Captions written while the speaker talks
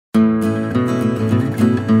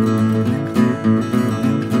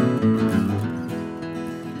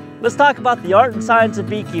Let's talk about the art and science of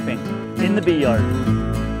beekeeping in the bee yard.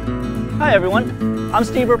 Hi everyone, I'm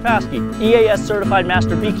Steve Repasky, EAS Certified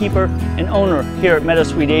Master Beekeeper and owner here at Meadow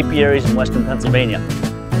Sweet Apiaries in Western Pennsylvania.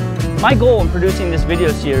 My goal in producing this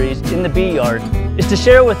video series in the bee yard is to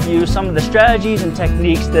share with you some of the strategies and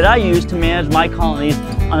techniques that I use to manage my colonies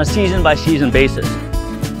on a season-by-season basis.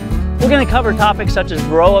 We're going to cover topics such as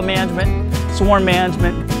varroa management, swarm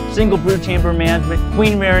management, single brood chamber management,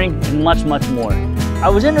 queen rearing, and much, much more. I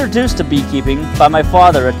was introduced to beekeeping by my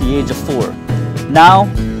father at the age of 4. Now,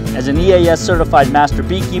 as an EAS Certified Master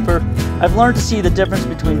Beekeeper, I've learned to see the difference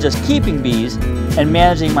between just keeping bees and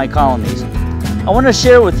managing my colonies. I want to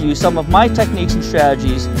share with you some of my techniques and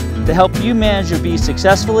strategies to help you manage your bees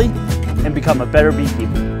successfully and become a better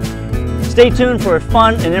beekeeper. Stay tuned for a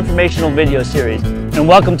fun and informational video series, and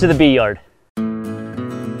welcome to the bee yard.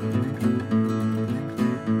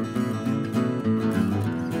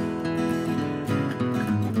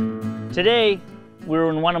 Today, we're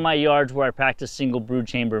in one of my yards where I practice single brood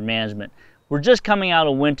chamber management. We're just coming out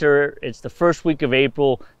of winter. It's the first week of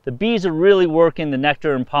April. The bees are really working the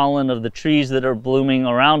nectar and pollen of the trees that are blooming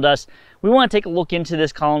around us. We want to take a look into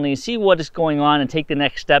this colony, see what is going on, and take the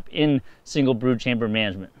next step in single brood chamber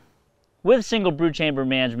management. With single brood chamber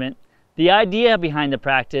management, the idea behind the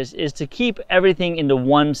practice is to keep everything into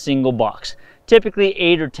one single box. Typically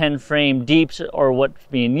 8 or 10 frame deeps are what's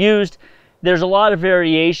being used. There's a lot of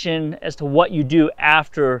variation as to what you do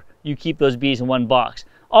after you keep those bees in one box.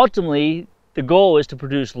 Ultimately, the goal is to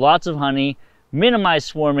produce lots of honey, minimize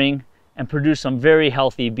swarming, and produce some very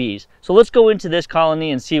healthy bees. So let's go into this colony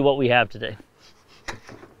and see what we have today.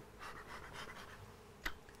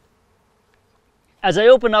 As I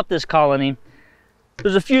open up this colony,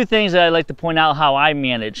 there's a few things that I'd like to point out how I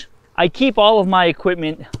manage. I keep all of my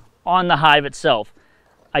equipment on the hive itself.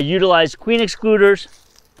 I utilize queen excluders,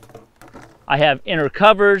 I have inner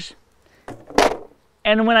covers,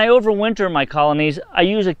 and when I overwinter my colonies, I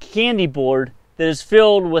use a candy board that is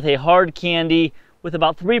filled with a hard candy with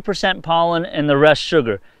about 3% pollen and the rest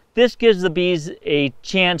sugar. This gives the bees a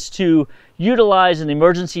chance to utilize an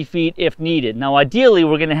emergency feed if needed. Now ideally,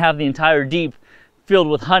 we're going to have the entire deep filled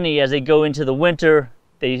with honey as they go into the winter.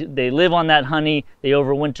 They live on that honey, they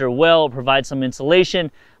overwinter well, provide some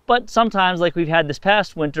insulation, but sometimes, like we've had this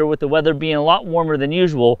past winter with the weather being a lot warmer than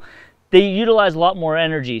usual, they utilize a lot more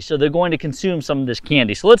energy, so they're going to consume some of this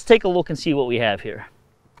candy. So let's take a look and see what we have here.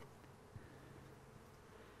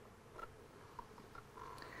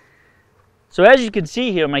 So as you can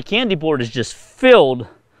see here, my candy board is just filled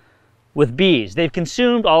with bees. They've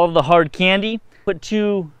consumed all of the hard candy. Put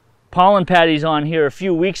 2 pollen patties on here a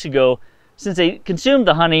few weeks ago. Since they consumed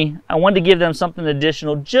the honey, I wanted to give them something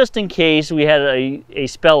additional just in case we had a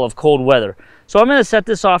spell of cold weather. So I'm going to set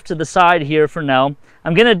this off to the side here for now.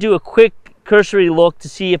 I'm going to do a quick cursory look to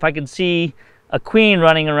see if I can see a queen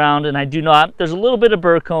running around, and I do not. There's a little bit of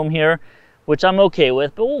burr comb here, which I'm okay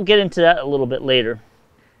with, but we'll get into that a little bit later.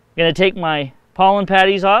 I'm going to take my pollen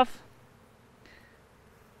patties off.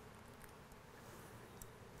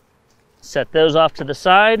 Set those off to the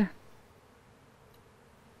side.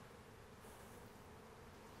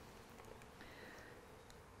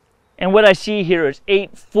 And what I see here is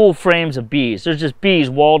 8 full frames of bees. There's just bees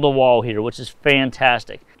wall to wall here, which is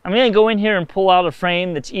fantastic. I'm going to go in here and pull out a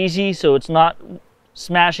frame that's easy so it's not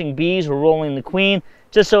smashing bees or rolling the queen.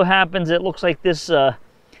 Just so happens it looks like this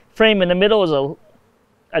frame in the middle is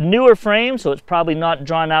a newer frame, so it's probably not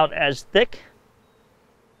drawn out as thick.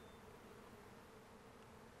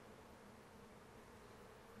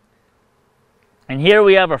 And here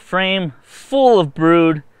we have a frame full of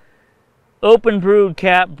brood. Open brood,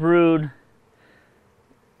 cap brood,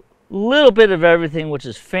 little bit of everything, which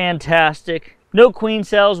is fantastic. No queen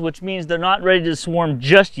cells, which means they're not ready to swarm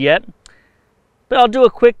just yet. But I'll do a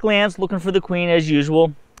quick glance looking for the queen as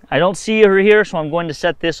usual. I don't see her here, so I'm going to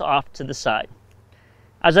set this off to the side.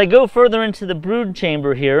 As I go further into the brood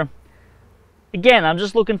chamber here, again, I'm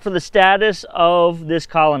just looking for the status of this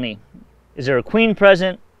colony. Is there a queen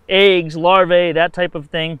present, eggs, larvae, that type of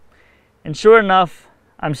thing? And sure enough,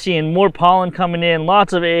 I'm seeing more pollen coming in,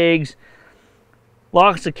 lots of eggs,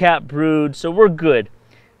 lots of cap brood, so we're good.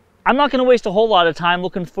 I'm not going to waste a whole lot of time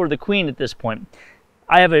looking for the queen at this point.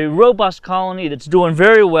 I have a robust colony that's doing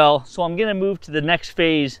very well, so I'm going to move to the next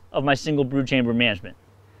phase of my single brood chamber management.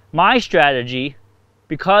 My strategy,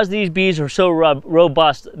 because these bees are so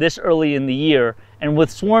robust this early in the year, and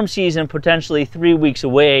with swarm season potentially 3 weeks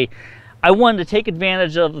away, I wanted to take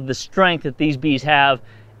advantage of the strength that these bees have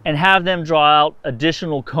and have them draw out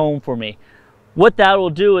additional comb for me. What that will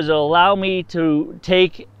do is it'll allow me to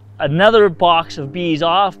take another box of bees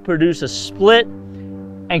off, produce a split,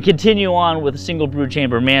 and continue on with single brood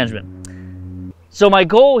chamber management. So my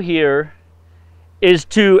goal here is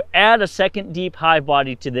to add a second deep hive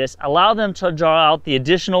body to this, allow them to draw out the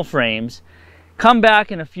additional frames, come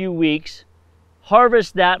back in a few weeks,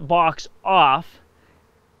 harvest that box off,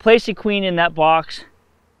 place a queen in that box,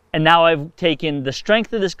 and now I've taken the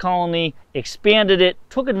strength of this colony, expanded it,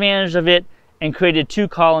 took advantage of it, and created 2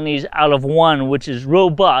 colonies out of 1, which is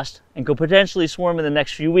robust and could potentially swarm in the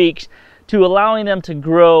next few weeks, to allowing them to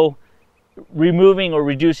grow, removing or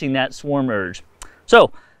reducing that swarm urge.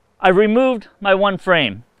 So I've removed my 1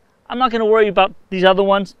 frame. I'm not going to worry about these other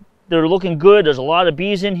ones. They're looking good. There's a lot of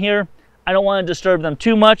bees in here. I don't want to disturb them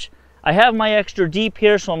too much. I have my extra deep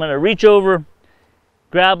here, so I'm going to reach over,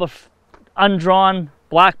 grab a undrawn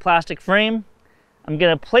black plastic frame. I'm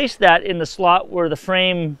going to place that in the slot where the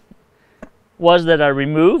frame was that I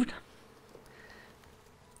removed.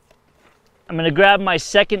 I'm going to grab my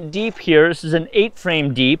second deep here. This is an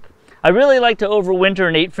 8-frame deep. I really like to overwinter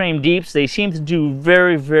in 8-frame deeps. They seem to do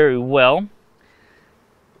very, very well.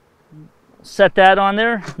 Set that on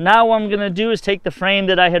there. Now what I'm going to do is take the frame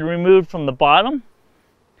that I had removed from the bottom,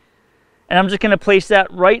 and I'm just going to place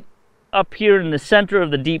that right up here in the center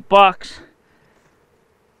of the deep box.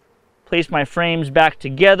 Place my frames back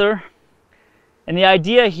together. And the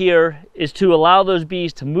idea here is to allow those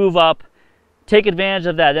bees to move up, take advantage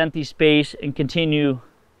of that empty space, and continue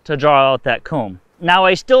to draw out that comb. Now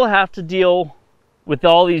I still have to deal with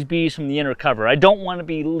all these bees from the inner cover. I don't want to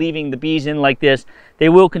be leaving the bees in like this. They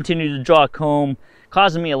will continue to draw comb,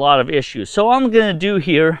 causing me a lot of issues. So all I'm going to do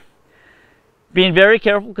here, being very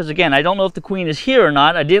careful, because again, I don't know if the queen is here or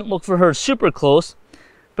not. I didn't look for her super close,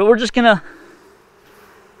 but we're just going to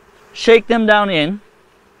shake them down in,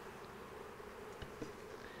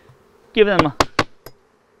 give them a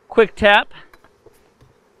quick tap,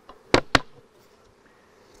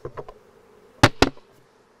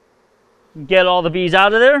 get all the bees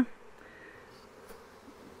out of there,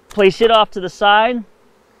 place it off to the side.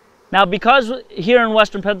 Now, because here in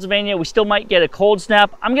Western Pennsylvania we still might get a cold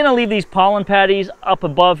snap, I'm going to leave these pollen patties up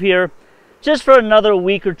above here just for another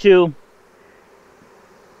week or 2,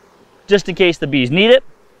 just in case the bees need it.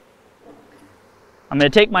 I'm going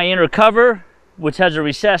to take my inner cover, which has a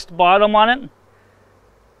recessed bottom on it,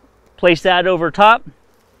 place that over top.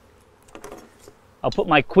 I'll put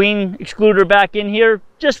my queen excluder back in here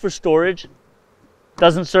just for storage.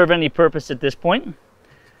 Doesn't serve any purpose at this point.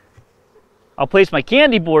 I'll place my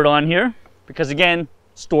candy board on here because, again,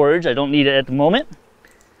 storage. I don't need it at the moment.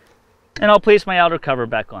 And I'll place my outer cover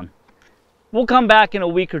back on. We'll come back in a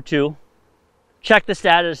week or 2, check the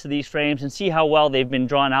status of these frames, and see how well they've been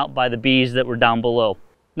drawn out by the bees that were down below.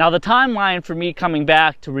 Now, the timeline for me coming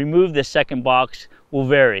back to remove this second box will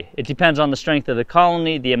vary. It depends on the strength of the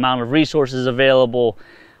colony, the amount of resources available,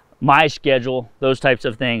 my schedule, those types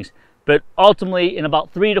of things. But ultimately, in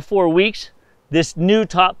about 3 to 4 weeks, this new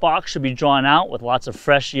top box should be drawn out with lots of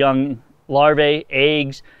fresh young larvae,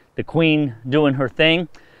 eggs, the queen doing her thing.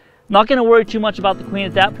 Not going to worry too much about the queen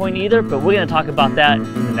at that point either, but we're going to talk about that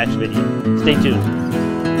in the next video. Stay tuned.